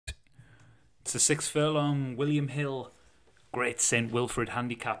It's a 6 furlong William Hill Great St Wilfred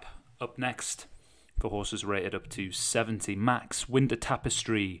Handicap up next for horses rated up to 70. Max, Winter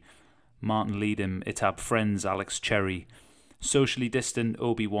Tapestry, Martin Leadham, Itab Friends, Alex Cherry. Socially Distant,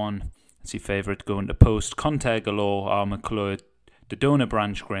 Obi-Wan, that's your favourite, going to post. Conte Galore, R. McClure, Dodona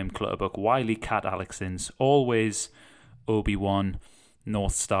Branch, Graham Clutterbuck, Wiley Cat, Alex Ince. Always, Obi-Wan,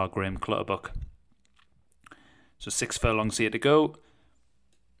 North Star, Graham Clutterbuck. So 6 furlongs here to go.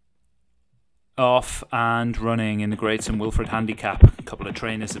 Off and running in the Great St Wilfred Handicap. A couple of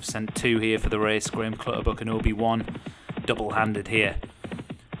trainers have sent 2 here for the race. Graham Clutterbuck and Obi-Wan, double-handed here.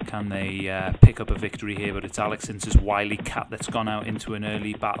 Can they pick up a victory here? But it's Alex Ince's Wiley Cat that's gone out into an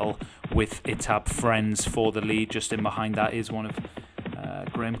early battle with Itab Friends for the lead. Just in behind that is one of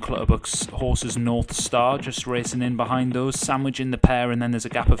Graham Clutterbuck's horses, North Star, just racing in behind those, sandwiching the pair, and then there's a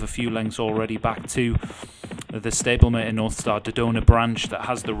gap of a few lengths already back to the stablemate in North Star, Dodona Branch, that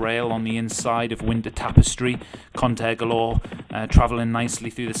has the rail on the inside of Winter Tapestry. Conte Galore travelling nicely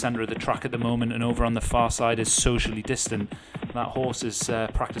through the centre of the track at the moment, and over on the far side is Socially Distant. That horse is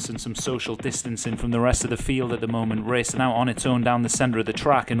practising some social distancing from the rest of the field at the moment, racing out on its own down the centre of the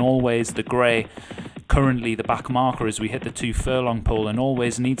track, and Always the grey, currently the back marker as we hit the 2 furlong pole, and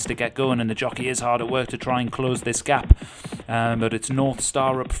Always needs to get going, and the jockey is hard at work to try and close this gap. But it's North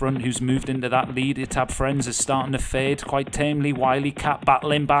Star up front who's moved into that lead. Itab Friends is starting to fade quite tamely. Wiley Cat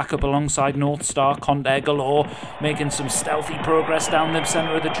battling back up alongside North Star. Conte Galore making some stealthy progress down the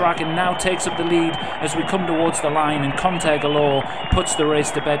centre of the track, and now takes up the lead as we come towards the line, and Conte Galore puts the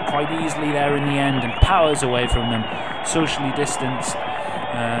race to bed quite easily there in the end and powers away from them. Socially Distanced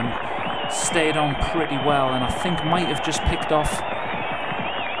stayed on pretty well, and I think might have just picked off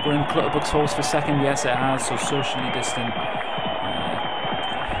Graham Clutterbuck's horse for second. Yes, it has. So Socially Distant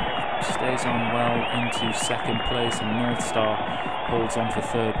stays on well into second place, and North Star holds on for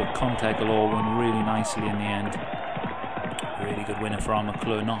third, but Conte Galore won really nicely in the end. Really good winner for R.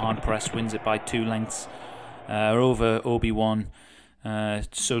 McClure, not hard pressed, wins it by 2 lengths over Obi-Wan.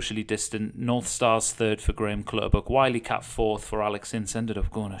 Socially Distant, North Star's third for Graham Clutterbuck, Wiley Cat fourth for Alex Ince. Ended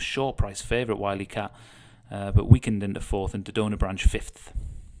up going a short price favourite, Wiley Cat, but weakened into fourth, and Dodona Branch fifth.